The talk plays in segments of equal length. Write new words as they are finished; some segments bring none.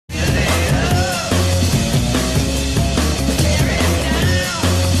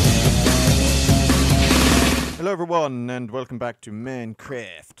Hello everyone and welcome back to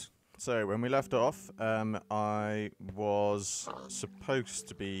Minecraft. So when we left off, I was supposed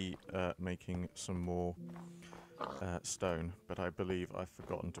to be making some more stone, but I believe I've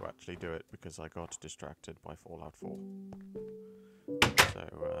forgotten to actually do it because I got distracted by Fallout 4.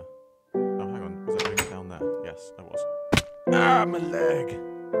 So, oh hang on, was I doing it down there? Yes, I was. Ah, my leg!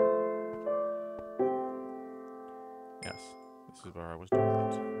 Yes, this is where I was doing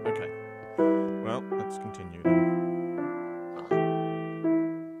it. Okay. Well, let's continue then.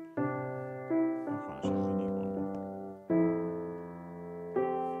 Oh, actually, we need one more.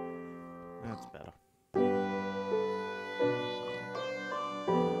 That's better.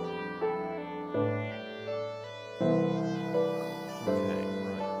 Okay,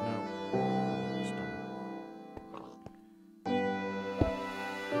 right, now, almost done.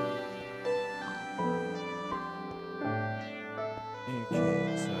 Okay,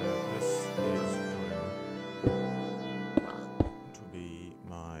 so this is going to be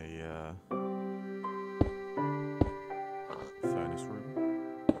my furnace room.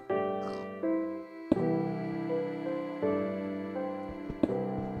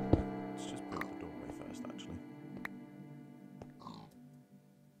 Let's just build the doorway first, actually.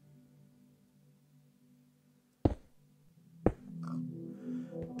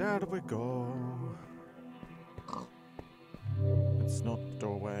 There we go. It's not the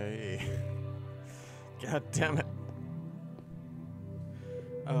doorway. God damn it.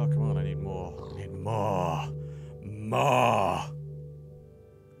 Oh, come on, I need more. I need more. More.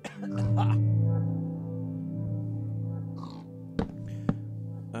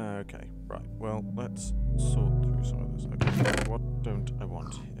 Okay, right. Well, let's sort through some of this. Okay, what don't I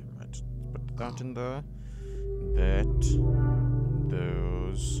want here? Right, let's put that in there. That.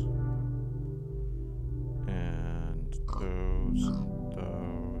 Those. And those.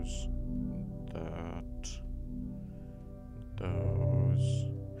 Those. That. Those.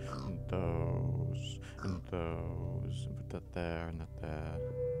 And those. And those. And put that there and that there.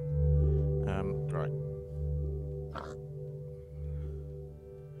 Right.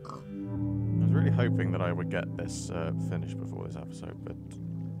 I was really hoping that I would get this finished before this episode, but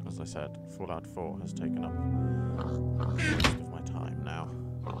as I said, Fallout 4 has taken up most of my time now.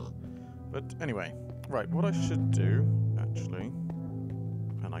 But anyway, right, what I should do, actually,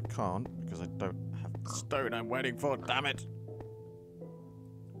 and I can't because I don't have the stone I'm waiting for, damn it!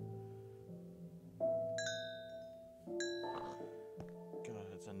 God,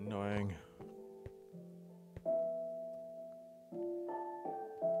 it's annoying.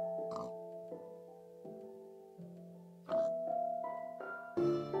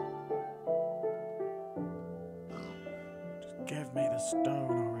 Just give me the stone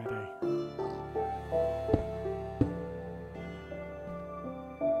already.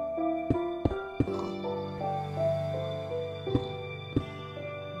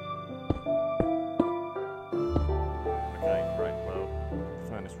 Okay, right, well, the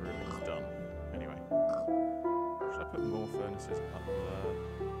furnace room is done. Anyway, should I put more furnaces up there?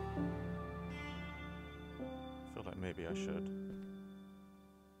 I feel like maybe I should.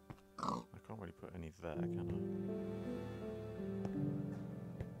 I can't really put any there, can I?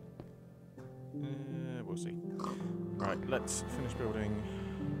 We'll see. Right, let's finish building.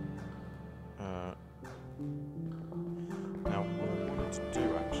 Now, what I wanted to do,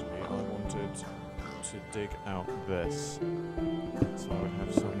 actually, I wanted to dig out this, so I would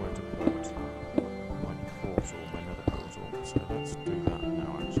have somewhere to put my portal, my nether portal. So let's do that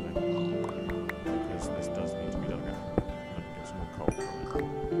now, actually, because this does need to be dug out. I can get some more coal from it.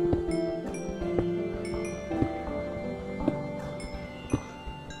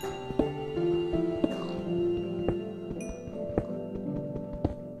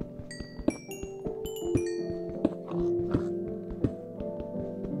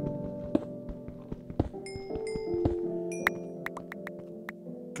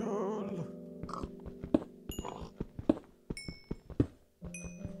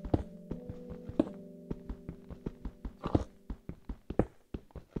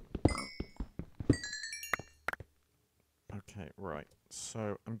 Okay, right.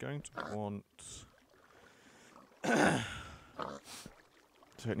 So I'm going to want.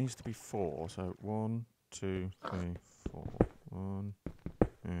 So it needs to be 4. So 1, 2, 3, 4. 1.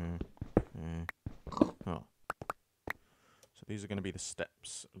 Oh. So these are going to be the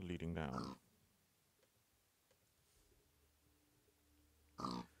steps leading down.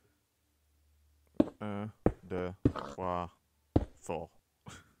 1, 2, 3, 4.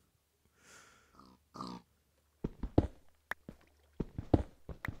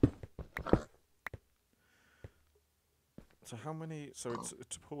 So how many? So it's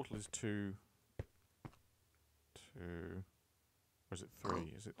a portal is 2. 2. Or is it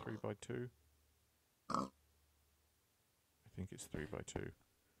 3? Is it 3 by 2? I think it's 3 by 2.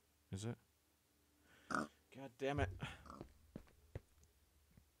 Is it? God damn it.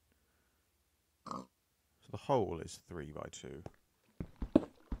 So the hole is 3 by 2.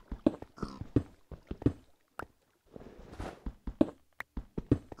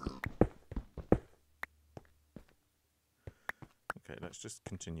 Okay, let's just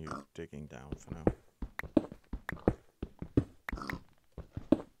continue digging down for now.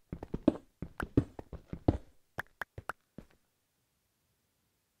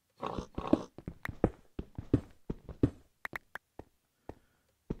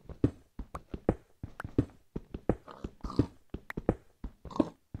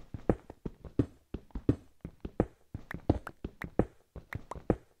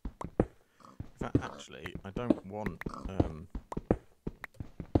 Actually, I don't want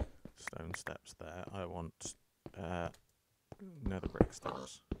stone steps there. I want nether brick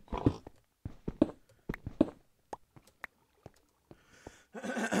steps.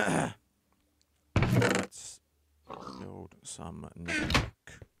 Let's build some nether brick.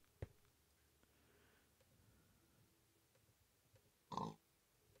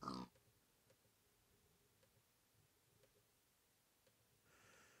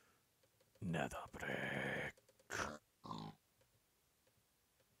 Nether brick.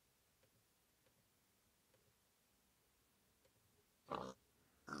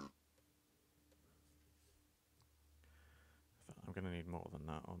 I'm going to need more than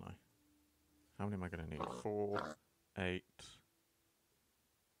that, aren't I? How many am I going to need? 4, 8.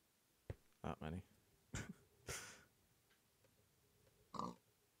 That many.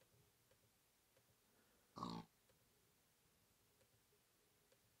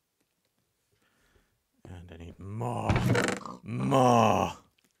 And I need more. More.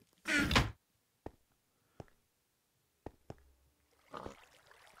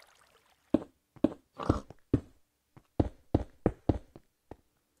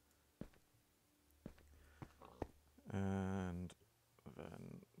 And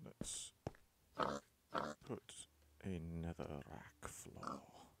then let's put a netherrack floor.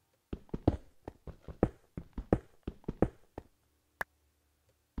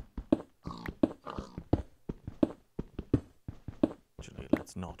 Actually,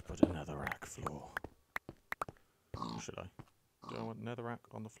 let's not put a netherrack floor. Should I? Do I want netherrack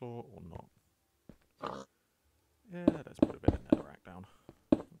on the floor or not? Yeah, let's put a bit of netherrack down.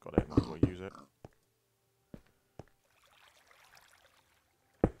 I've got it, might as well use it.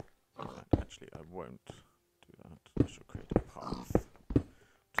 In fact, actually, I won't do that. I shall create a path to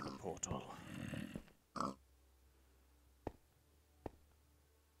the portal. And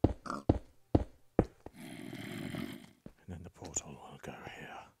then the portal will go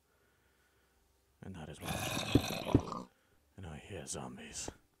here. And that is what I shall do. And I hear zombies.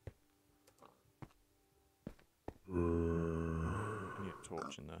 I need a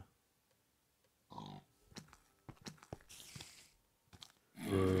torch in there.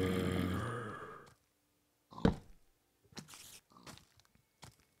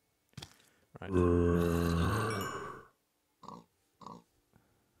 Right.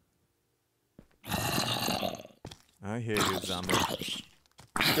 I hear you, zombie.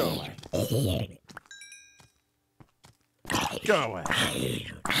 Go away. Go away.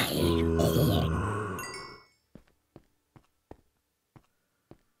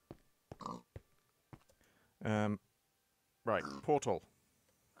 Right, portal.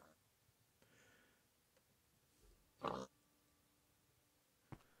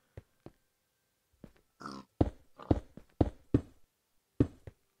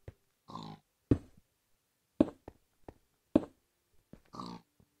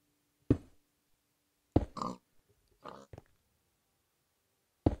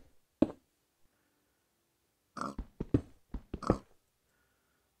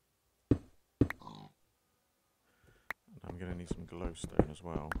 I'm going to need some glowstone as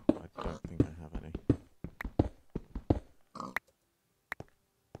well. I don't think I have any.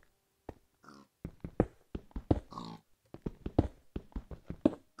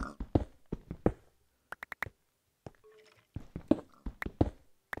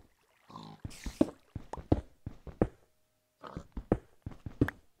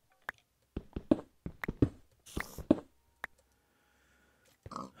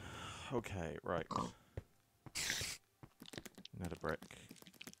 Okay, right. Nether brick.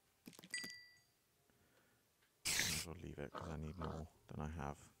 Might as well leave it because I need more than I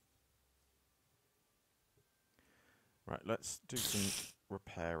have. Right, let's do some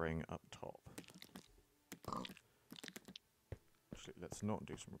repairing up top. Actually, let's not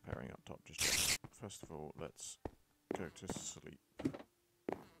do some repairing up top just yet. First of all, let's go to sleep.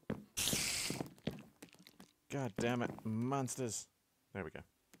 God damn it, monsters. There we go.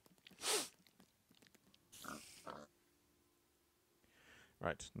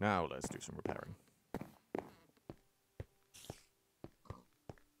 Right, now let's do some repairing.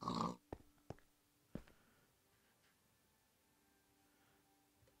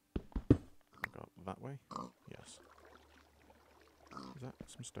 Got that way? Yes. Is that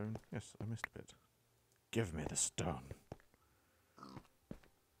some stone? Yes, I missed a bit. Give me the stone.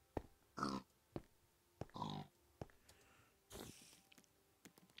 I'm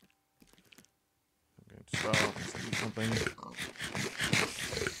going to start and do something.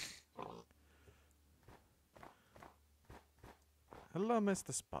 Hello,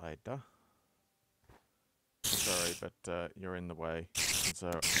 Mr. Spider. Sorry, but you're in the way, and so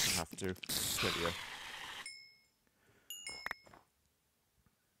I have to kill you.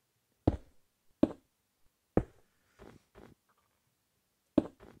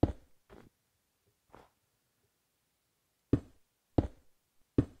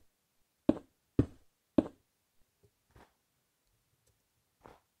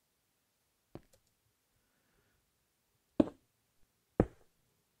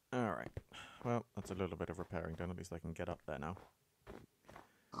 Alright, well, that's a little bit of repairing done, at least I can get up there now.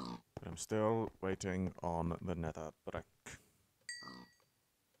 But I'm still waiting on the nether brick.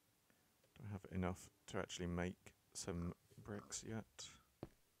 Do I have enough to actually make some bricks yet?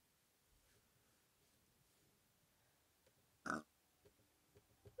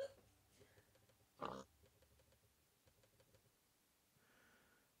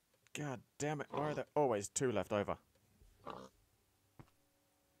 God damn it, why are there always 2 left over?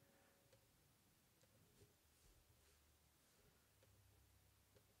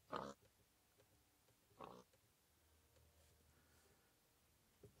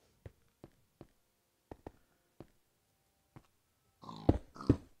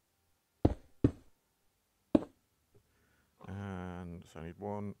 And so I need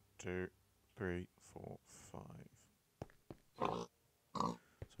 1, 2, 3, 4, 5. So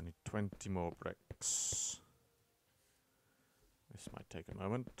I need 20 more bricks. This might take a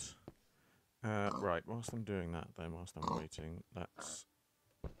moment. Right, whilst I'm doing that then, whilst I'm waiting, let's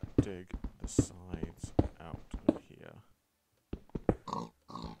dig the sides out of here.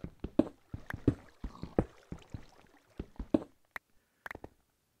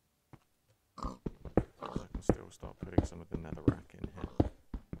 I can still start putting some of the netherrack in here.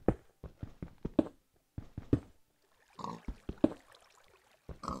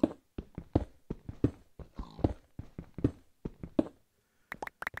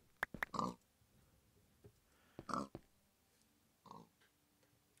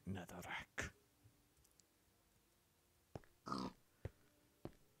 Netherrack.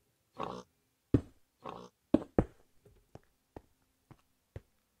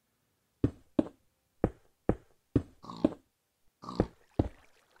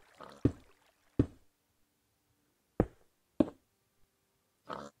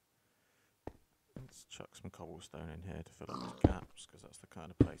 Let's chuck some cobblestone in here to fill up these gaps, because that's the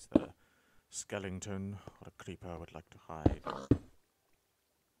kind of place that a skeleton or a creeper would like to hide.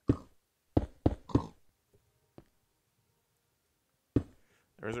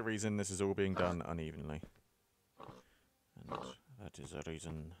 There is a reason this is all being done unevenly. And that is a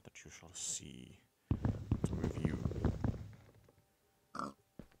reason that you shall see. Let's move you.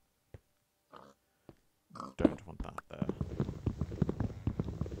 Don't want that there.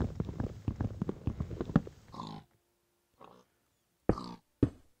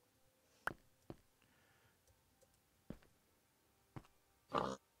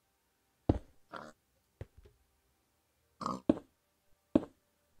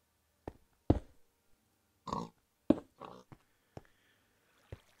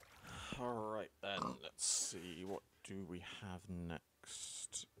 Alright then, let's see, what do we have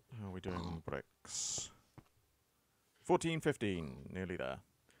next? How are we doing on bricks? 14, 15, nearly there.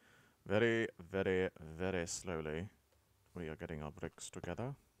 Very, very, very slowly we are getting our bricks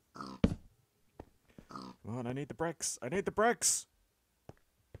together. Come on, I need the bricks! I need the bricks!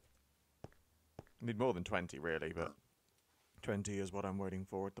 I need more than 20 really, but 20 is what I'm waiting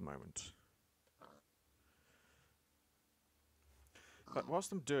for at the moment. But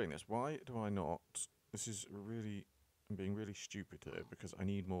whilst I'm doing this, why do I not... This is really... I'm being really stupid here, because I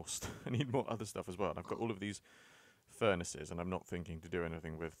need more I need more other stuff as well. And I've got all of these furnaces, and I'm not thinking to do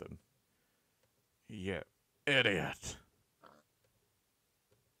anything with them. You idiot!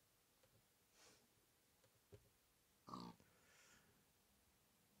 Do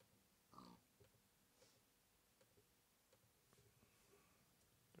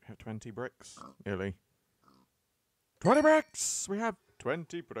we have 20 bricks? Nearly. 20 bricks! We have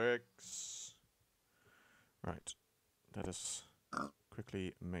 20 bricks. Right. Let us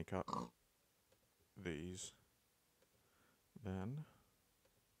quickly make up these. Then.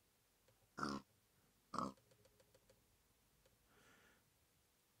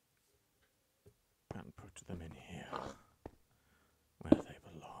 And put them in here. Where they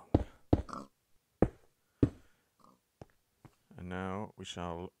belong. And now we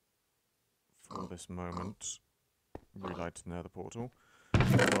shall, for this moment, relight the nether portal,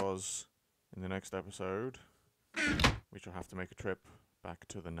 because in the next episode we shall have to make a trip back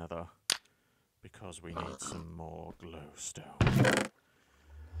to the nether, because we need some more glowstone.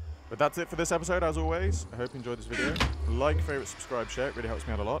 But that's it for this episode, as always. I hope you enjoyed this video. Like, favourite, subscribe, share, it really helps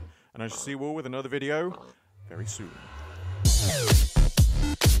me out a lot. And I shall see you all with another video very soon.